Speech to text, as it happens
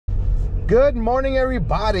Good morning,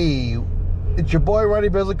 everybody. It's your boy Ronnie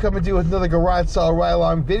Bizzle coming to you with another garage sale ride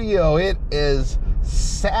along video. It is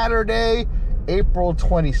Saturday, April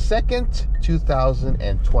 22nd,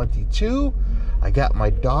 2022. I got my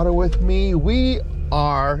daughter with me. We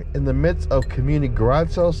are in the midst of community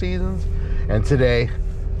garage sale seasons, and today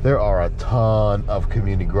there are a ton of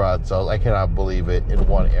community garage sales. I cannot believe it, in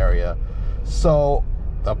one area. So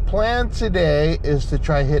the plan today is to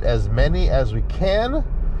try to hit as many as we can.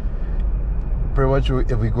 Pretty much,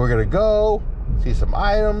 if we're gonna go see some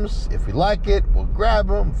items, if we like it, we'll grab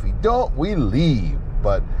them. If we don't, we leave.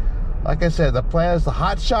 But like I said, the plan is to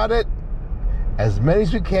hot shot it as many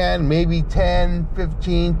as we can. Maybe 10,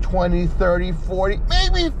 15, 20, 30, 40,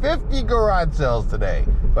 maybe 50 garage sales today.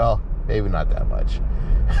 Well, maybe not that much.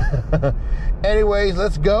 Anyways,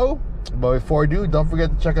 let's go. But before I do, don't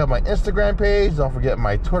forget to check out my Instagram page. Don't forget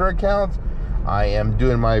my Twitter account. I am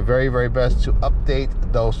doing my very, very best to update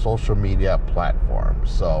those social media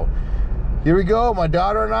platforms. So here we go. My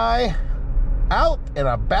daughter and I out and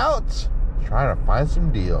about trying to find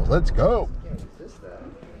some deals. Let's go.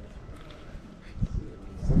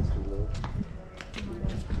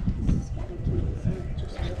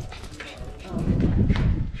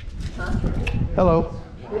 Hello.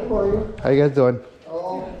 Good morning. How you guys doing?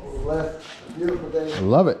 Oh, blessed. Beautiful day. I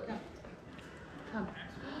love it.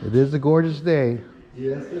 It is a gorgeous day.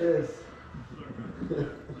 Yes, it is. Pull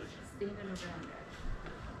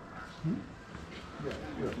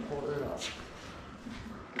it up.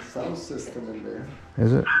 The sound system in there.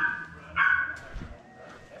 Is it?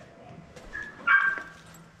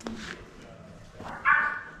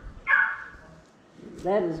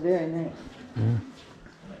 That is very nice. Yeah.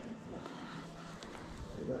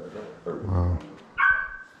 Wow.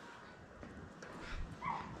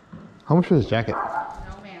 How much for this jacket? No,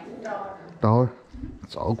 ma'am. $1?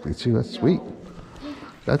 It's Oakley too. That's sweet.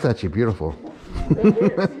 That's actually beautiful. It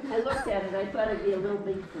is. I looked at it. I thought it'd be a little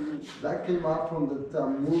big for me. That came out from the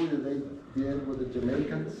movie they did with the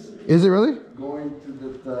Jamaicans Is it really? going to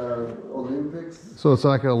the Olympics. So it's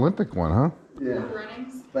like an Olympic one, huh? Yeah.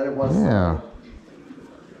 Runnings. But it was Yeah.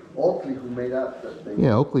 Oakley who made up that thing.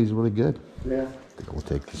 Yeah, Oakley's really good. Yeah. I think we'll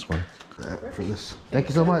take this one for this. Thank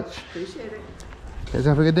you so much. Appreciate it. You guys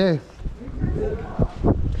have a good day.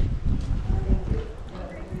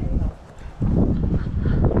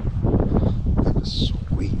 That is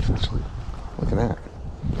sweet, actually. Look at that.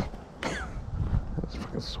 That's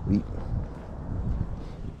fucking sweet.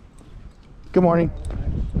 Good morning.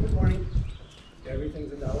 Good morning.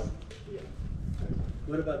 Everything's $1? Yeah.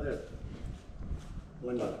 What about this?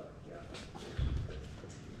 $1. Yeah.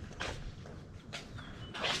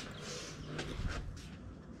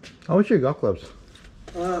 How much are your golf clubs?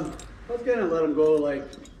 I was gonna let them go like,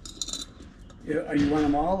 are you want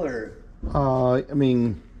them all or? I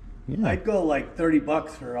mean, yeah. I'd go like $30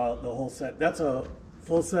 for the whole set. That's a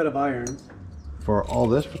full set of irons. For all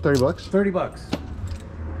this for $30? $30.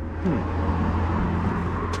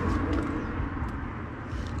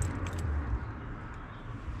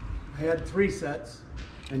 I had 3 sets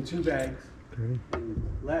and 2 bags. Okay. And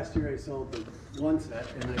last year I sold the 1 set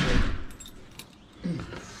and I been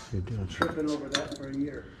You're doing tripping over that for a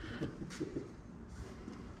year.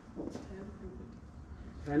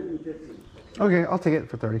 10 and 15. Okay, I'll take it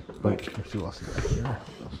for 30. But let's see what else is back here.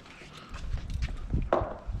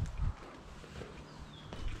 Oh,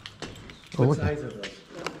 What look. size are those?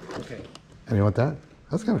 Okay. And you want that?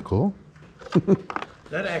 That's kind of cool.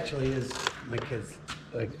 That actually is my kids.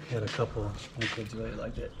 I had a couple. My kids really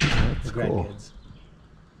liked it. That's The cool. grandkids.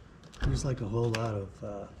 There's like a whole lot of.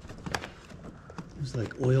 There's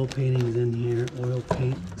like oil paintings in here, oil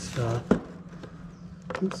paint stuff.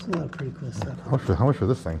 There's a lot of pretty cool stuff. How much for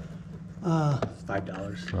this thing?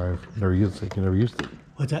 $5. I've never used it. You never used it.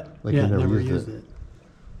 What's that? Like you yeah, never never used used it. it.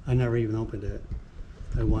 I never even opened it.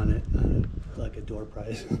 I won it like a door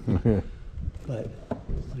prize. But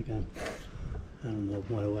like I don't know,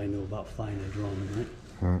 what do I know about flying a drone,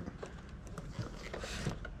 right?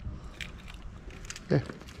 Okay.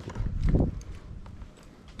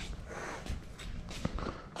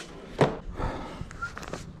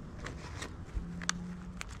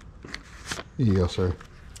 Here you go, sir.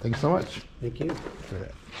 Thank you so much. Thank you. Look at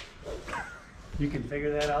that. You can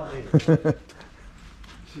figure that out later.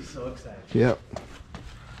 She's so excited. Yep.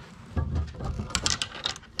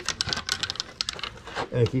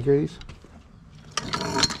 Any key carries?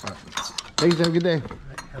 Thanks. Have a good day. All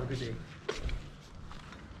right, have a good day.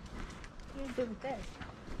 What do you do with this?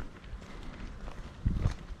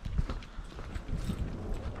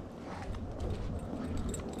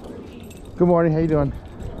 Good morning. How you doing?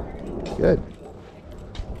 Good.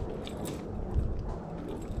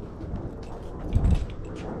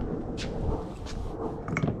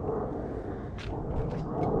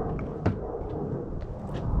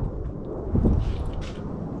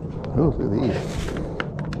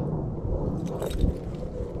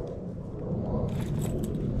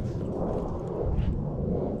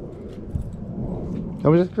 How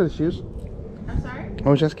much is for the shoes? I'm sorry? How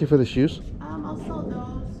much asking for the shoes? I'll sell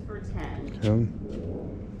those for 10. 10.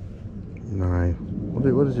 9.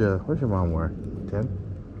 What's your mom wear?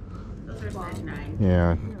 10? Those are size 9.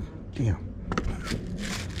 Yeah. Damn.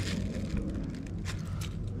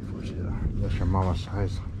 That's your mama's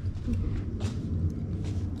size.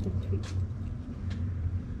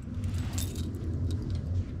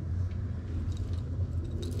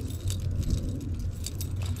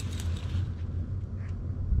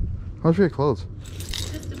 How's your clothes?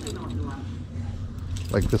 Just depending on what you want.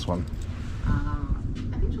 Like this one.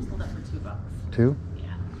 I think she'll sell that for $2. 2?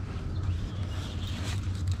 Yeah.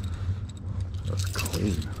 That's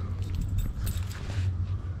clean.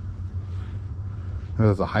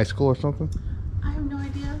 Is it a high school or something? I have no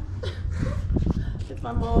idea. It's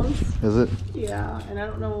my mom's. Is it? Yeah, and I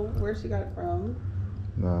don't know where she got it from.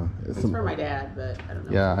 No. It's for my dad, but I don't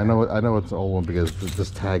know. Yeah, I know it's an old one because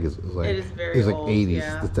this tag is like It is very it's like old, 80s.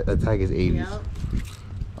 yeah. The tag is 80s. Yeah.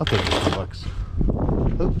 I'll take $50.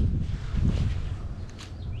 Oop.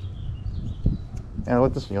 And I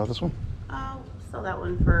want this one. You want this one? I'll sell that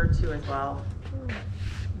one for 2 as well.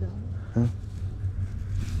 Huh?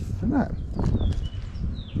 Why not?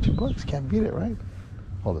 $2. Can't beat it, right?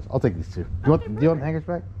 Hold this. I'll take these 2. Do you want hangers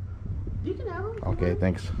back? You can have them. Okay,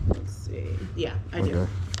 thanks. Let's see. Yeah, I do.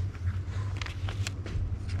 Okay.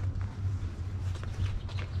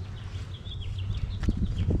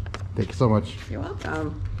 Thank you so much. You're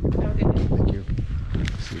welcome. Have a good day. Thank you.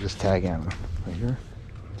 See this tag on right here?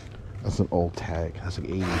 That's an old tag. That's like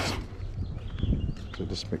 80s. So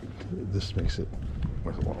this makes it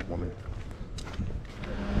worth a lot of money.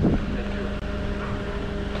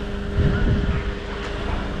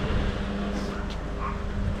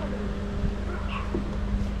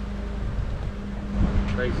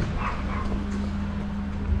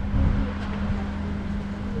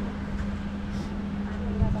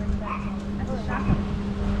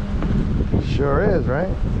 Sure is,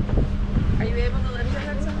 right? Are you able to lift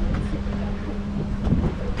her that something?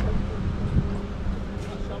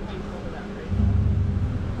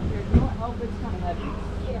 Oh, it's kind of heavy.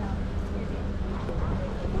 Yeah.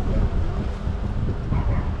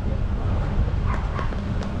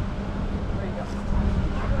 There you go.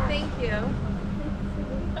 Thank you.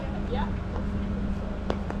 Yeah.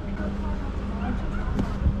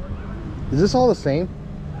 Is this all the same?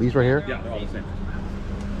 These right here? Yeah, they're all the same.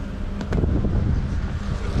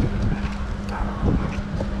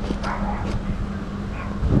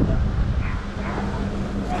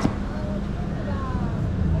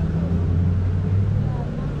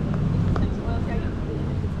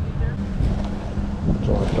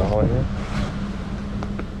 $1 here.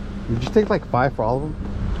 Did you take like 5 for all of them?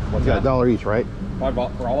 What's You got that? $1 each, right?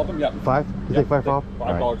 $5 for all of them? Yep. 5? You Yep. take 5 for all?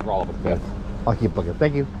 $5 All right. for all of them. Yeah. I'll keep looking.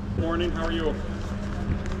 Thank you. Morning, how are you?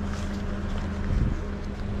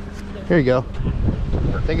 Here you go.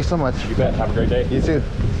 Thank you so much. You bet. Have a great day. You too.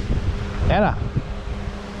 Anna.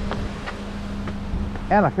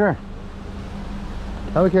 Anna, come here.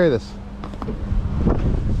 Help me carry this.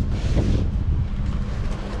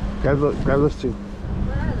 Grab those 2.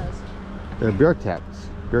 What are those? They're beer taps.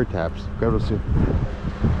 Beer taps. Grab those 2.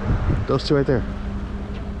 Those 2 right there.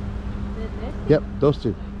 Yep, those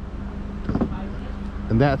 2.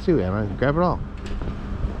 And that too, Anna. Grab it all.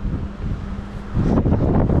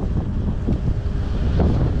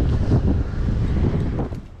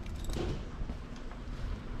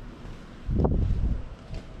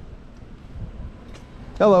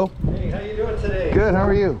 Hello. Hey, how you doing today? Good, how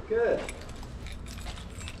are you? Good.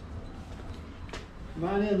 Come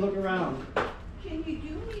on in, look around. Can you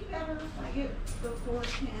do me better if I get the 4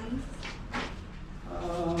 cans?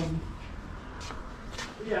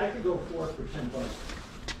 Yeah, I could go 4 for $10.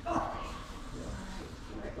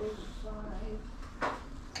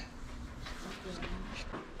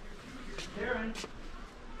 Karen.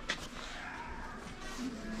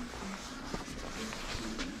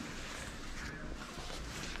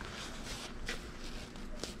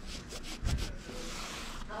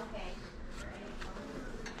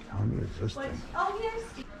 How many is this thing? Oh,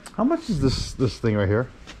 yes. How much is this thing right here?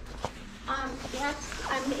 I'm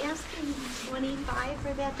asking 25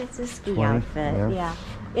 for that. That's a ski 20? outfit. Yeah. Yeah.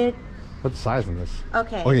 It What's the size in this?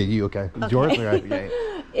 okay. Okay, you okay? Okay. Yours? Okay.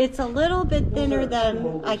 It's a little bit thinner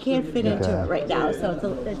than I can't fit into Okay. it right now, so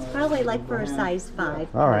it's probably like for a size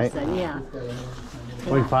 5 All right. person. Yeah.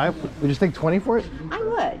 25? Would you take 20 for it? I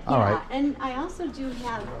would. All yeah. right. And I also do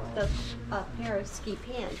have a pair of ski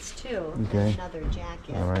pants too. Okay. Another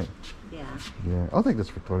jacket. All right. Yeah. Yeah, I'll take this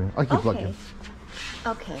for 20. I'll keep looking.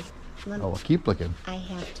 Okay. Let Oh, me, well, keep looking. I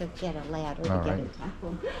have to get a ladder to All get right. it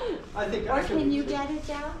down. I think Or I can you get it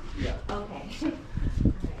down? Yeah. Okay.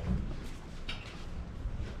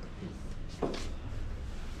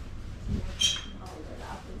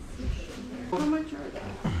 How much are they?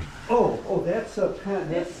 Oh, that's a pen,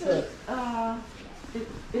 This that's, is,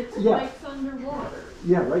 it's Yeah. Lights Underwater.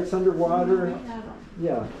 yeah, Rights Underwater. I have 'em.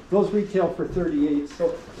 Yeah, those retail for 38, so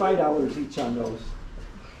 $5 each on those.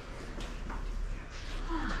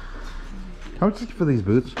 How much is it for these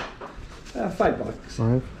boots? $5.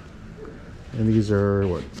 5. And these are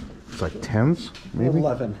what? It's like 10s, maybe?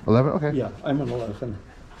 11. 11? Okay. Yeah, I'm an 11.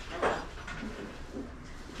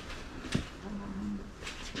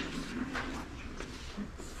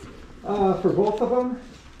 For both of them?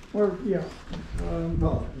 Or, yeah,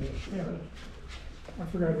 No. yeah. I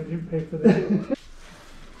forgot I didn't pay for that.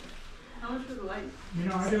 How much for the lights? You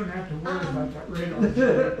know, I don't have to worry about that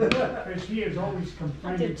radar, because he is always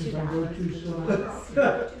complaining because I go too slow.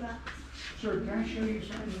 Sir, can I show you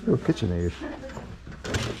something? Oh, KitchenAid.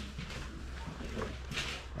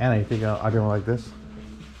 Anna, you think I'll do one like this?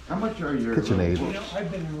 How much are your? KitchenAid. You know,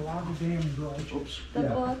 I've been in a lot of damn garages, The Yeah.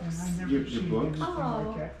 and books. I never Your seen books? anything Oh,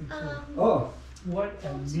 like that before. Oh, What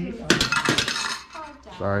a neat,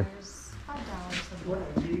 $5. Sorry. $5 a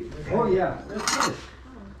what book. a neat. oh yeah, that's nice.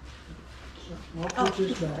 I'll put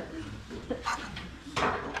this back.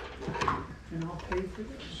 And I'll pay for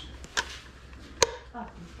this. Oh,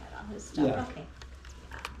 he's got all his stuff, Yeah. okay.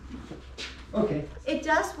 Okay, It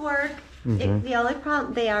does work. The only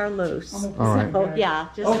problem, they are loose. I'm All right. So, yeah,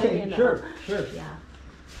 just so you okay, know. sure, sure. Yeah.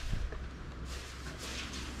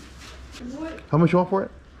 What How much you want for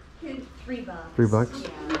it? can, $3. $3?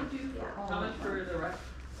 Yeah. how much for the rest?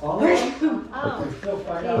 All of them? Oh, Still $5.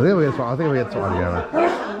 I think we get this for Adriana.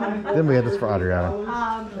 I think we get this for Adriana.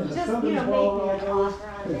 just, Some you know, of all maybe an those offer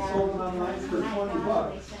on is that. sold online for And I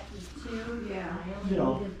thought $20. they sent me 2. Yeah. You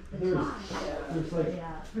know, there's like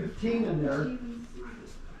Yeah. 15 in there.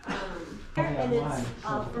 And it's, Online,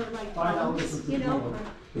 for like, $5 you know,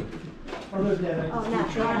 Other than I oh, not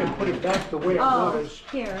Trying to bad. put it back the way it Oh, was.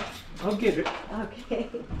 here, I'll give it. okay.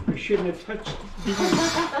 I shouldn't have touched these.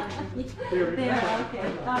 There we go. There,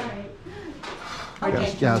 okay, all right.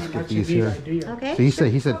 Okay, Yeah, let's get That's a these neat here. idea. So okay,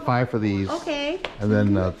 he said 5 for these. okay. And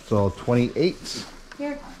then, so 28s.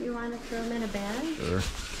 Here, you wanna throw them in a bag? Sure.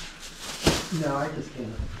 No, I just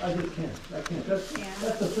can't. I can't. That's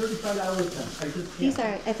a $35 pen. I just can't. These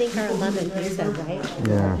are, I think are 11, you said, right?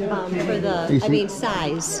 Yeah. For the, I mean,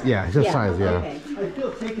 size. Yeah, it's just size, yeah. Okay. I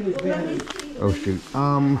feel taking advantage. Oh shoot.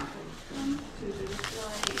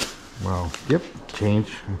 Wow. Yep.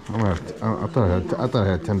 Change. I thought I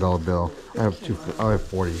had a $10 bill. I have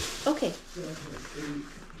 40. Okay.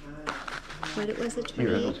 What was it,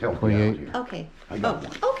 28? 28. Okay. Oh,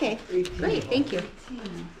 okay, great, thank you.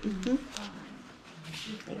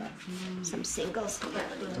 Some singles here,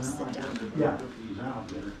 let me just sit down. Yeah.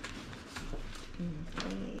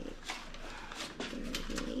 28,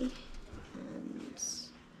 30,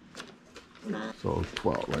 and So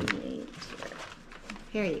 12, right? 28.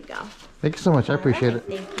 Here you go. Thank you so much. I appreciate All right,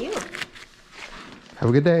 it. Thank you. Have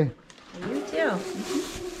a good day.